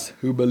toward us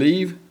who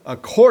believe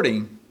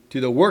according to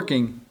the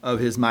working of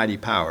his mighty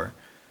power?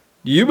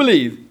 Do you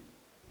believe?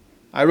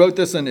 I wrote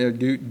this in there.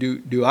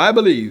 Do I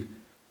believe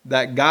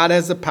that God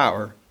has the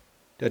power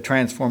to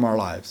transform our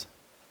lives?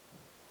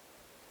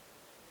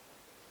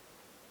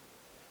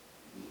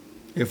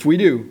 If we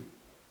do,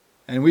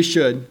 and we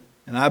should,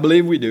 and I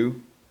believe we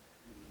do,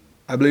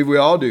 I believe we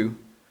all do,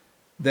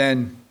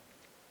 then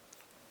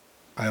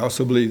I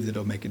also believe that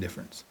it'll make a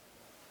difference.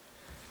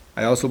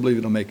 I also believe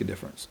it'll make a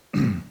difference.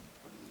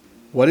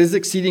 What is the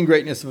exceeding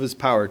greatness of his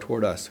power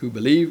toward us who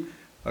believe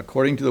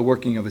according to the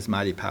working of his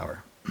mighty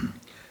power?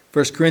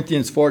 1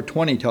 Corinthians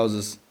 4:20 tells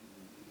us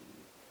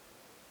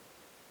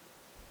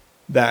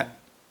that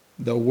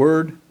the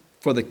word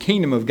for the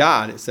kingdom of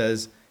God, it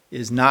says,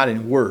 is not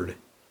in word,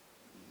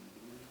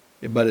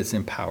 but it's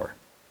in power.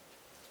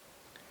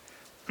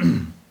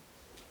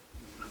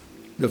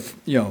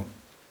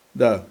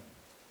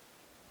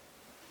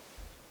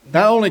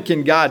 Not only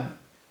can God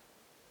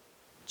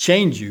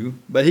change you,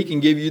 but he can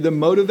give you the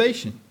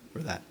motivation for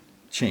that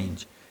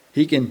change.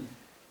 He can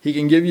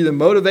give you the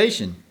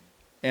motivation,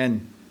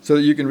 and so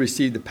that you can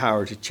receive the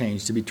power to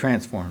change, to be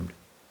transformed.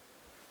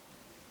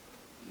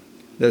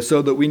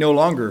 So that we no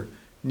longer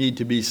need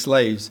to be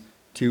slaves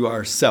to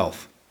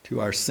ourself,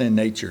 to our sin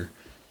nature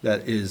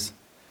that is,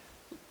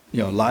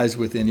 lies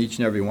within each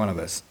and every one of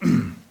us.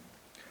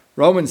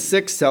 Romans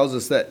 6 tells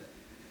us that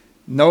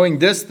knowing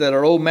this, that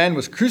our old man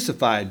was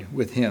crucified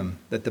with him,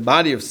 that the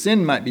body of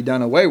sin might be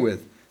done away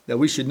with, that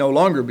we should no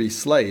longer be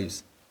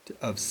slaves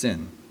of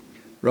sin.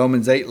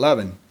 Romans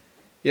 8:11.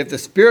 If the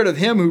spirit of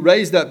him who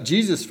raised up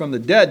Jesus from the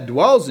dead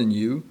dwells in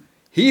you,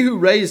 he who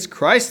raised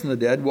Christ from the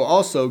dead will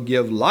also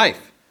give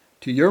life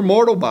to your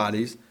mortal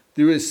bodies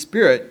through his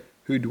spirit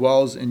who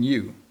dwells in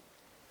you.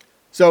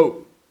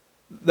 So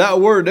that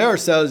word there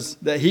says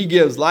that he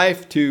gives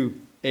life to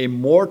a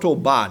mortal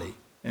body.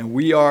 And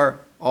we are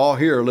all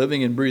here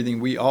living and breathing.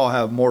 We all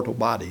have mortal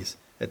bodies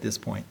at this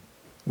point.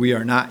 We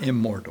are not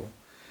immortal.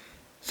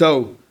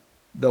 So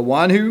the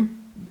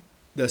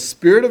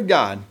Spirit of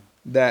God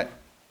that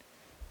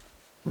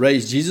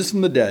raised Jesus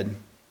from the dead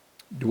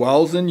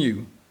dwells in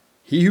you.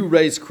 He who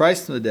raised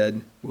Christ from the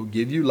dead will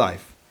give you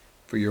life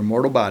for your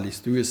mortal bodies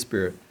through his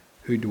Spirit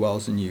who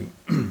dwells in you.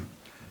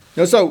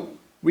 So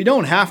we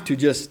don't have to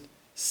just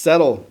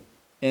settle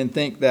and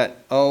think that,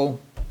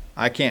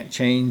 I can't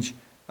change.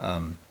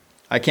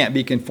 I can't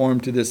be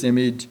conformed to this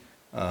image,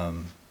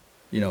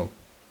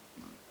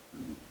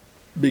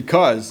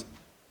 because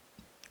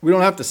we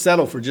don't have to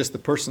settle for just the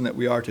person that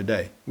we are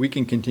today. We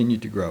can continue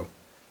to grow.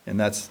 And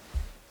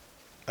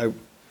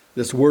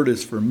this word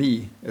is for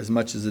me as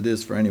much as it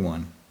is for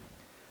anyone.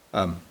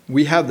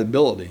 We have the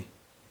ability,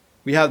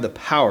 we have the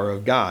power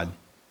of God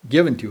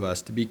given to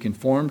us to be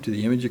conformed to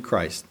the image of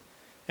Christ.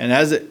 And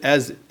as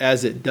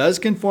it does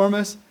conform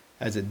us,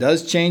 as it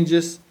does change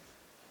us,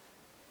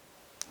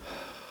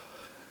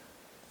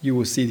 you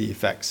will see the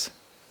effects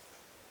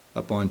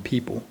upon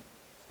people,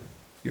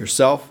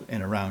 yourself,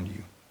 and around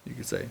you, you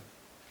could say.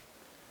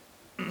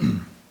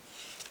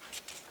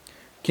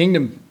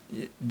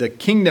 The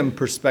kingdom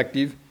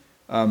perspective,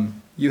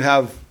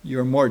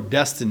 you're more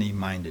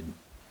destiny-minded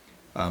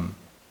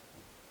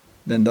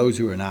than those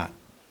who are not.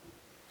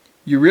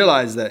 You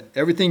realize that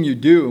everything you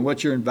do and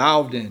what you're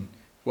involved in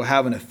will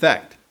have an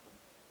effect,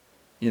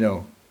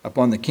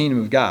 upon the kingdom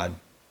of God.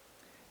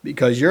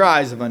 Because your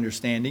eyes of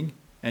understanding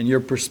and your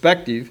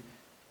perspective,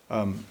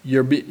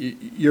 you're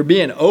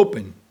being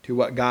open to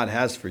what God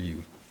has for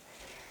you.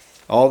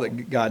 All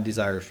that God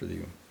desires for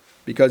you.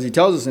 Because he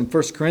tells us in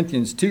 1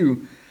 Corinthians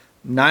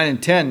 2:9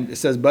 and 10, it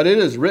says, "But it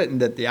is written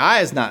that the eye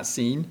has not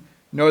seen,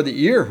 nor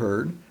the ear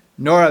heard,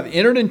 nor have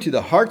entered into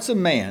the heart of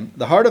man,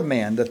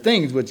 the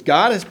things which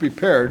God has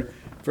prepared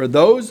for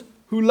those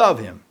who love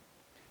him.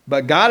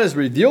 But God has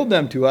revealed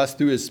them to us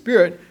through his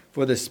Spirit,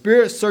 for the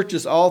Spirit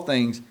searches all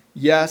things,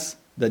 yes,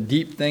 the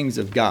deep things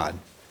of God."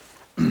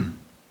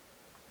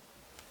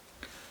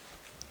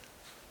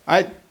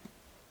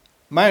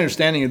 My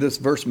understanding of this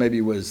verse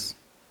maybe was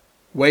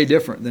way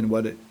different than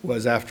what it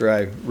was after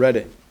I read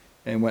it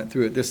and went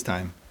through it this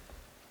time.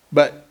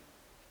 But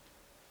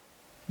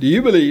do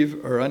you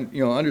believe or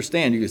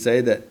understand, you could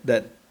say,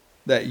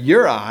 that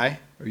your eye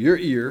or your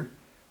ear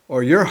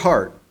or your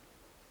heart,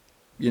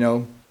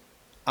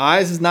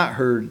 eyes has not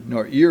heard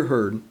nor ear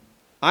heard,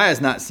 eye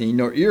has not seen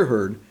nor ear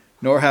heard,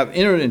 nor have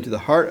entered into the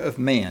heart of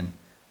man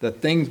the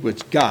things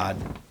which God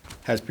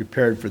has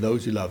prepared for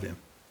those who love him?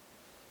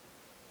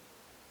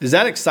 Is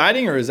that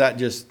exciting, or is that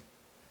just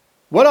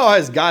What all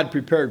has God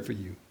prepared for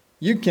you?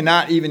 You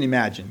cannot even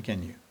imagine,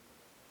 can you?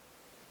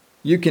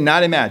 You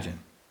cannot imagine.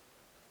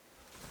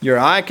 Your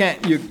eye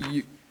can't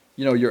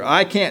your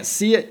eye can't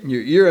see it, and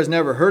your ear has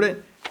never heard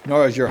it,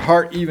 nor has your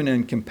heart even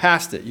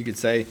encompassed it. You could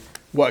say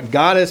what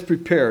God has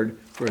prepared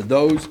for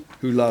those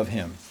who love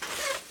him.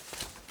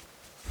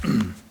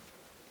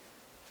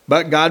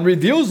 But God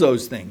reveals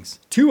those things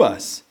to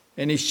us,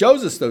 and he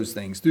shows us those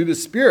things through the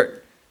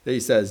Spirit that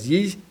he says,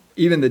 ye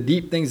even the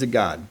deep things of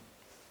God.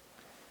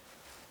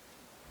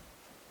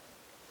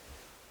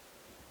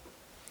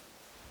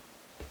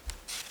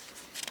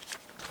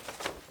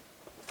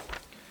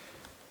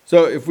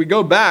 So if we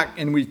go back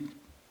and we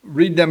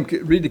read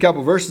the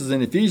couple verses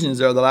in Ephesians,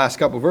 there are the last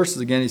couple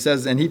verses again, he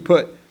says, and he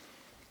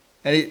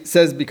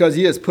says, because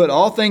he has put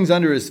all things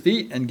under his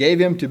feet and gave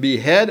him to be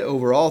head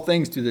over all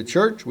things to the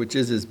church, which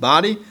is his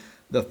body,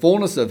 the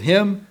fullness of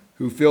him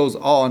who fills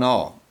all in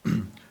all.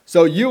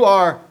 So you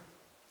are,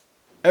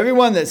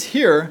 everyone that's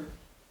here,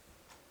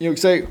 you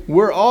say,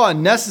 we're all a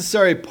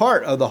necessary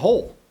part of the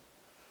whole.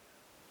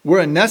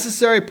 We're a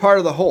necessary part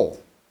of the whole.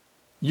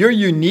 You're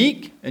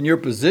unique in your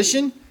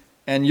position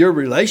and your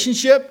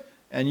relationship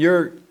and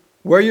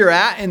where you're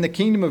at in the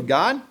kingdom of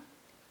God.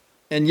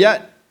 And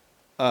yet,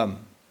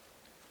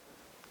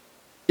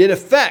 it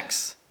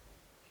affects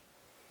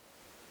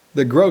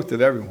the growth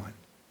of everyone.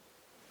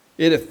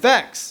 It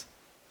affects,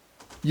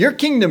 your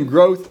kingdom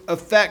growth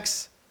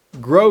affects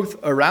growth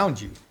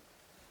around you.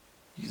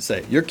 You can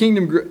say, your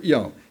kingdom,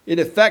 it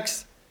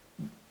affects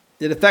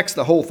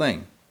the whole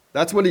thing.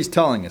 That's what he's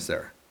telling us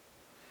there.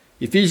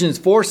 Ephesians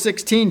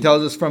 4:16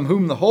 tells us, from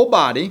whom the whole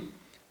body,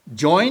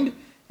 joined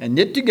and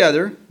knit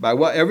together by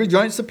what every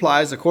joint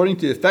supplies, according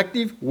to the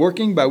effective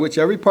working by which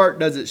every part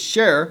does its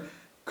share,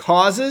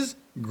 causes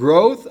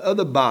growth of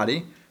the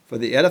body for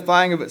the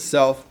edifying of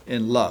itself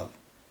in love.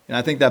 And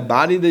I think that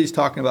body that he's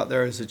talking about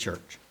there is the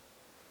church.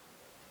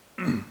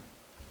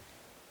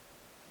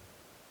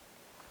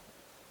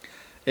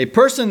 A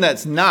person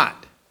that's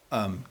not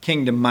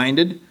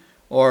kingdom-minded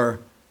or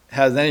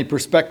has any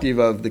perspective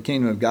of the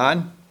kingdom of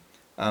God,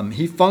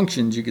 he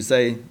functions, you could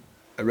say,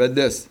 I read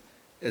this,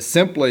 it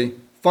simply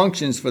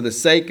functions for the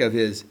sake of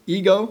his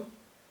ego,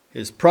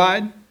 his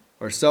pride,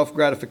 or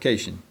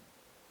self-gratification.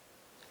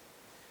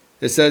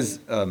 It says,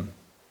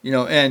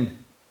 and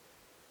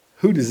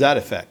who does that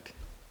affect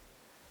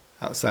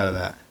outside of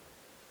that?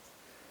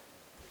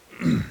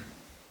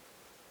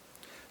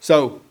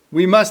 So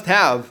we must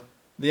have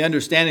the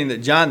understanding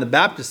that John the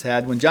Baptist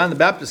had. When John the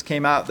Baptist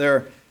came out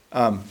there,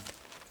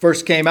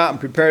 first came out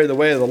and prepared the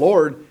way of the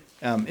Lord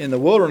in the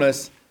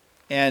wilderness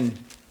and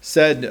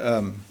said,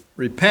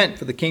 repent,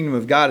 for the kingdom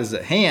of God is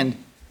at hand.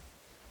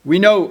 We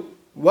know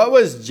what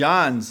was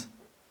John's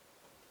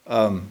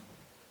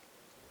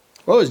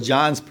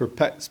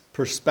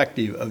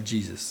perspective of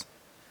Jesus.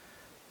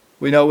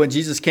 We know when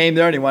Jesus came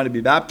there and he wanted to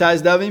be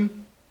baptized of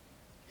him,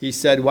 he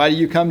said, why do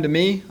you come to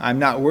me? I'm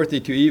not worthy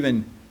to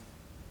even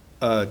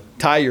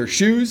tie your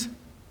shoes.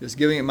 Just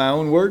giving it my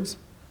own words.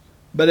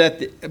 But at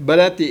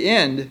the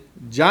end,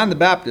 John the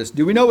Baptist,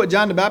 do we know what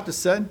John the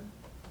Baptist said?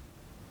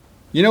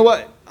 You know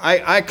what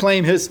I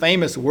claim his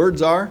famous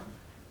words are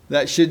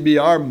that should be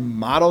our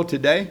motto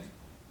today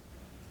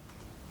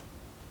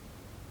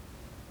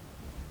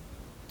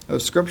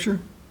of Scripture?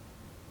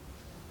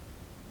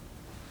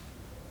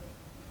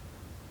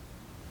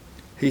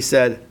 He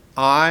said,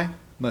 I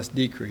must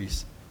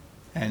decrease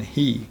and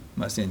he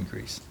must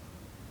increase.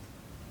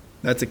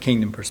 That's a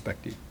kingdom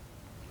perspective.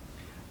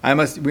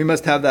 We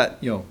must have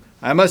that,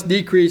 I must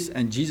decrease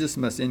and Jesus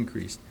must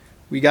increase.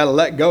 We got to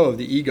let go of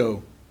the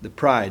ego, the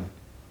pride,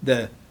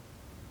 the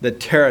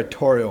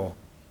territorialism.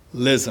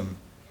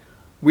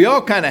 We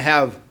all kind of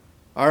have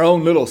our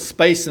own little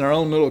space and our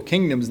own little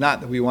kingdoms,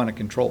 not that we want to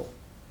control.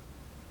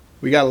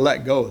 We got to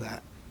let go of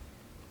that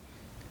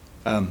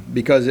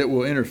because it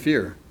will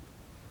interfere.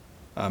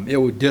 It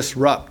will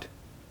disrupt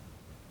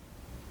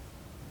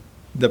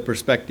the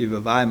perspective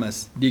of I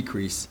must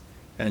decrease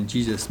and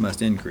Jesus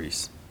must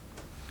increase.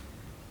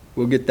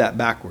 We'll get that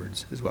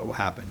backwards is what will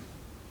happen.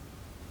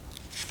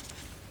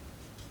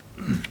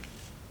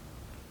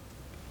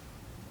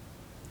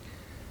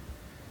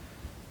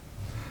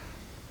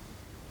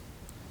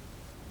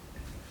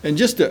 And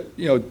just to,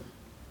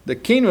 the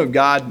kingdom of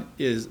God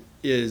is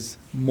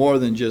more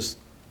than just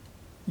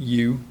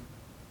you,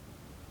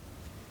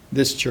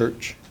 this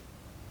church.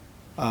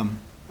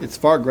 It's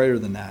far greater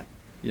than that.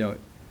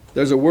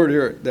 There's a word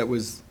here that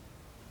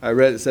I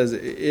read, it says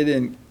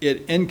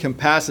it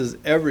encompasses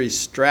every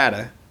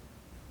strata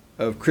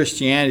of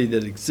Christianity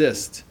that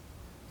exists.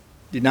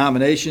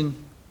 Denomination,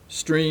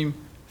 stream,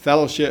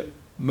 fellowship,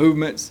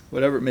 movements,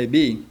 whatever it may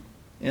be.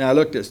 And I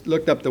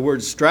looked up the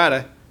word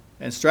strata,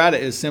 and strata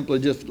is simply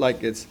just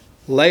like it's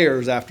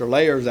layers after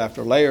layers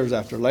after layers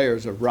after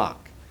layers of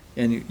rock.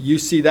 And you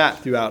see that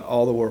throughout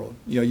all the world.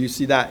 You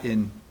see that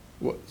in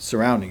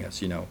surrounding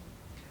us,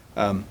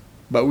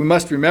 But we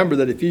must remember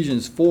that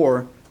Ephesians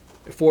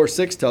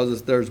 4:6 tells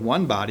us there's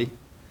one body,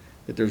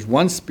 that there's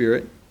one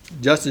Spirit,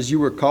 just as you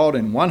were called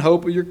in one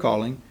hope of your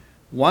calling,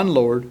 one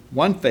Lord,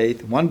 one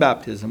faith, one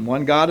baptism,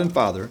 one God and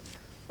Father,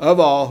 of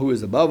all, who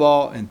is above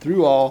all, and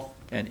through all,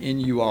 and in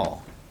you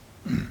all.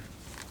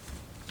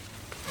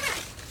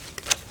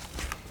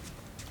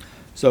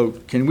 So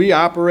can we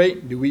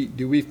operate, do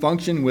we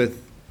function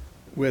with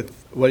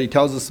what he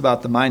tells us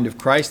about the mind of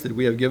Christ, that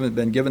we have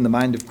been given the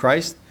mind of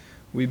Christ?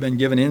 We've been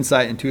given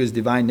insight into his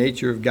divine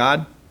nature of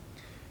God.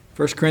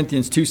 1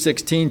 Corinthians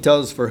 2:16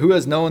 tells us, for who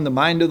has known the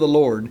mind of the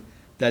Lord,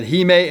 that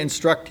he may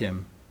instruct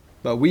him?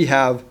 But we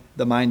have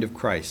the mind of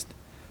Christ.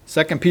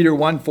 2 Peter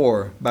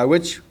 1:4, by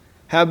which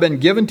have been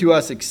given to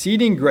us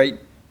exceeding great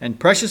and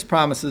precious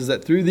promises,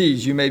 that through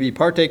these you may be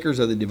partakers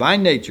of the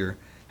divine nature,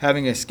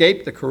 having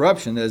escaped the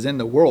corruption that is in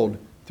the world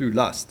through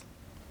lust.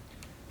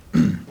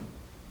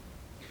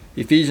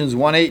 Ephesians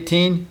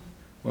 1:18,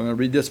 we're going to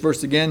read this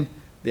verse again.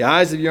 The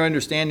eyes of your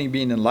understanding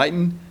being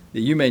enlightened,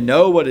 that you may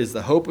know what is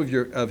the hope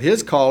of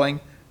his calling,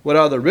 what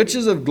are the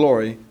riches of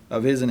glory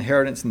of his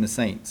inheritance in the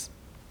saints.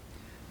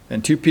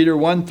 And 2 Peter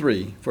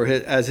 1:3, for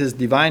as his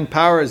divine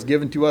power has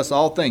given to us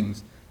all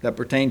things that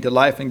pertain to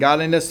life and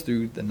godliness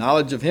through the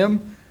knowledge of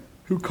him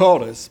who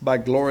called us by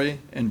glory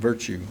and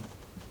virtue.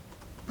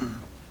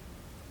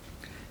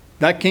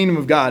 That kingdom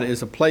of God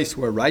is a place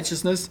where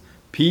righteousness,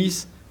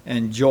 peace,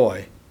 and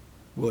joy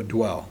will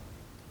dwell.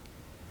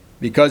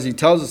 Because he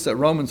tells us that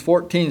Romans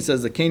 14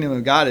 says the kingdom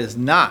of God is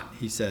not,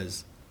 he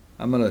says.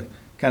 I'm going to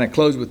kind of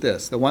close with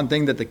this. The one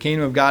thing that the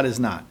kingdom of God is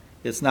not.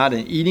 It's not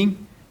in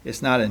eating,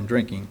 it's not in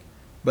drinking,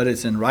 but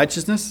it's in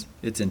righteousness,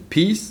 it's in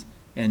peace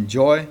and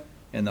joy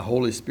and the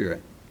Holy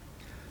Spirit.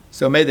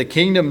 So may the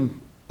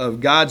kingdom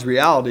of God's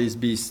realities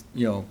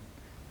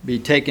be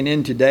taken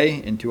in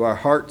today into our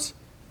hearts,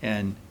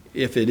 and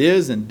if it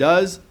is and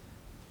does,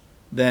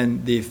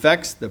 then the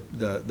effects,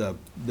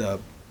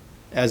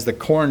 as the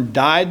corn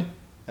died,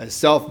 as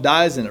self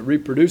dies and it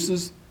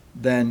reproduces,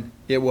 then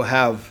it will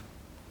have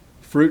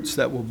fruits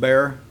that will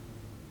bear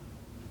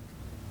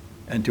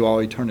into all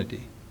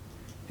eternity.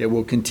 It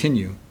will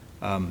continue.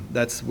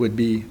 That would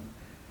be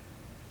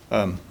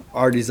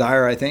our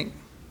desire, I think,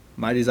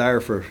 my desire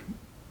for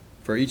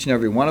each and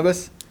every one of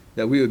us,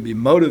 that we would be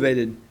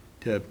motivated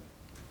to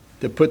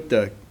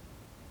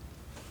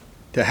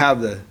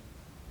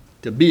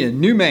be a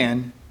new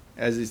man,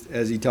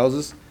 as he tells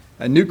us,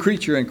 a new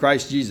creature in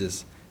Christ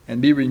Jesus,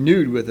 and be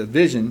renewed with a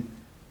vision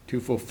to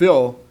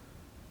fulfill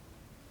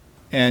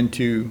and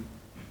to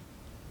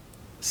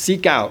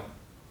seek out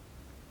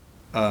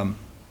and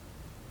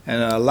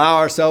allow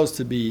ourselves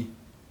to be,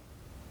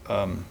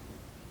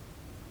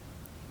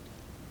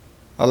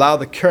 allow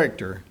the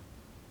character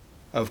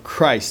of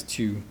Christ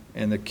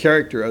and the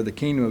character of the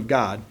kingdom of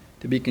God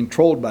to be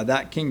controlled by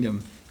that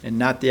kingdom and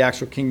not the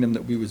actual kingdom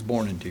that we was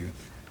born into.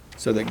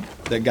 So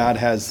that God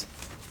has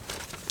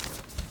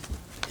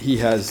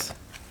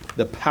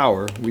the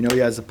power, we know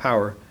he has the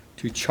power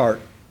to chart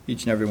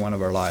each and every one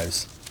of our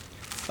lives.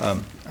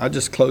 I'll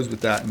just close with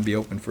that and be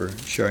open for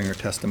sharing our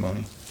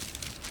testimony.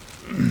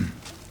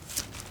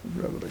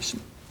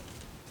 Revelation